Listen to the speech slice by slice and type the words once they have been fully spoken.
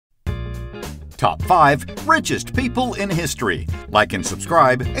Top 5 Richest People in History. Like and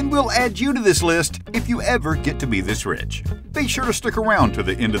subscribe, and we'll add you to this list if you ever get to be this rich. Be sure to stick around to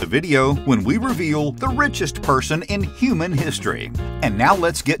the end of the video when we reveal the richest person in human history. And now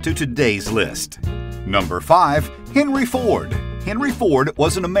let's get to today's list. Number 5. Henry Ford. Henry Ford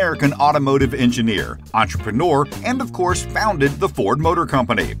was an American automotive engineer, entrepreneur, and of course founded the Ford Motor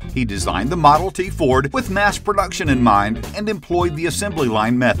Company. He designed the Model T Ford with mass production in mind and employed the assembly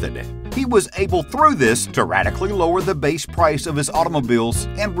line method. He was able through this to radically lower the base price of his automobiles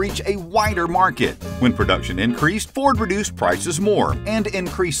and reach a wider market. When production increased, Ford reduced prices more and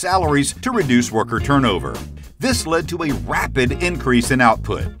increased salaries to reduce worker turnover. This led to a rapid increase in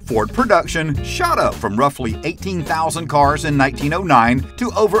output. Ford production shot up from roughly 18,000 cars in 1909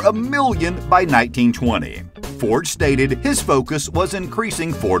 to over 1 million by 1920. Ford stated his focus was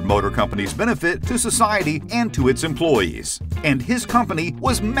increasing Ford Motor Company's benefit to society and to its employees, and his company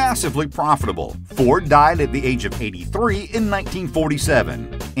was massively profitable. Ford died at the age of 83 in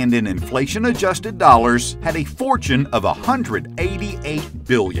 1947, and in inflation-adjusted dollars had a fortune of $188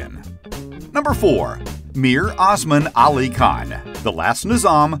 billion. Number 4. Mir Osman Ali Khan, the last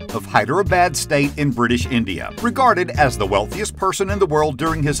Nizam of Hyderabad state in British India. Regarded as the wealthiest person in the world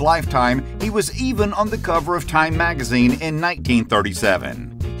during his lifetime, he was even on the cover of Time magazine in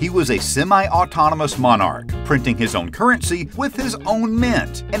 1937. He was a semi-autonomous monarch, printing his own currency with his own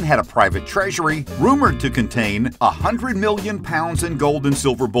mint, and had a private treasury rumored to contain 100 million pounds in gold and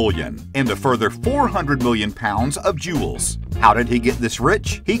silver bullion, and a further 400 million pounds of jewels. How did he get this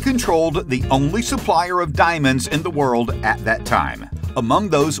rich? He controlled the only supplier of diamonds in the world at that time. Among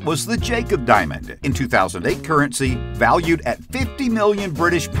those was the Jacob diamond, in 2008 currency, valued at 50 million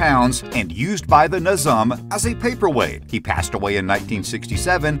British pounds and used by the Nizam as a paperweight. He passed away in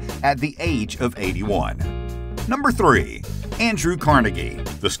 1967 at the age of 81. Number 3. Andrew Carnegie.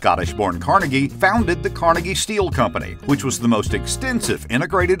 The Scottish-born Carnegie founded the Carnegie Steel Company, which was the most extensive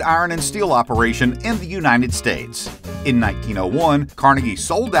integrated iron and steel operation in the United States. In 1901, Carnegie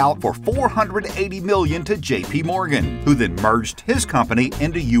sold out for $480 million to J.P. Morgan, who then merged his company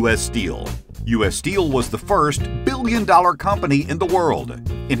into U.S. Steel. U.S. Steel was the first billion-dollar company in the world.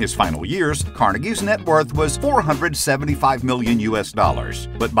 In his final years, Carnegie's net worth was $475 million US,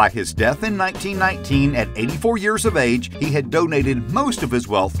 but by his death in 1919 at 84 years of age, he had donated most of his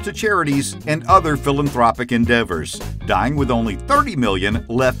wealth to charities and other philanthropic endeavors, dying with only $30 million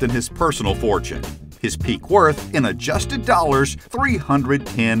left in his personal fortune. His peak worth in adjusted dollars,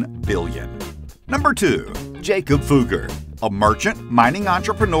 $310 billion. Number 2. Jacob Fugger, a merchant, mining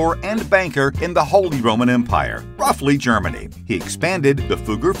entrepreneur, and banker in the Holy Roman Empire, roughly Germany. He expanded the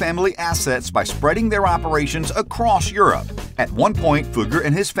Fugger family assets by spreading their operations across Europe. At one point, Fugger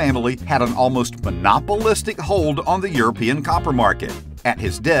and his family had an almost monopolistic hold on the European copper market. At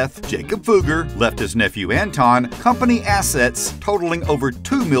his death, Jacob Fugger left his nephew Anton company assets totaling over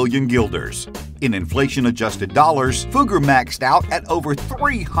 2 million guilders. In inflation-adjusted dollars, Fugger maxed out at over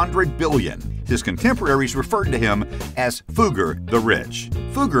 $300 billion. His contemporaries referred to him as Fugger the Rich.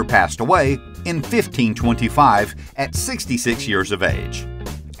 Fugger passed away in 1525 at 66 years of age.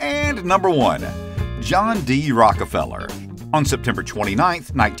 And number 1. John D. Rockefeller. On September 29,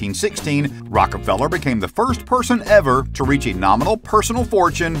 1916, Rockefeller became the first person ever to reach a nominal personal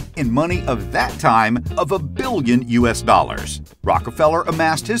fortune in money of that time of $1 billion US. Rockefeller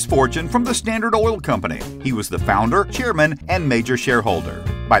amassed his fortune from the Standard Oil Company. He was the founder, chairman, and major shareholder.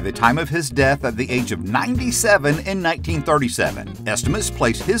 By the time of his death at the age of 97 in 1937, estimates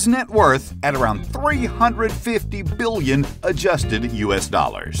place his net worth at around $350 billion adjusted US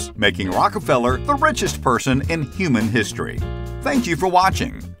dollars, making Rockefeller the richest person in human history. Thank you for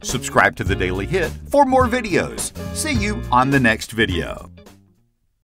watching. Subscribe to The Daily Hit for more videos. See you on the next video.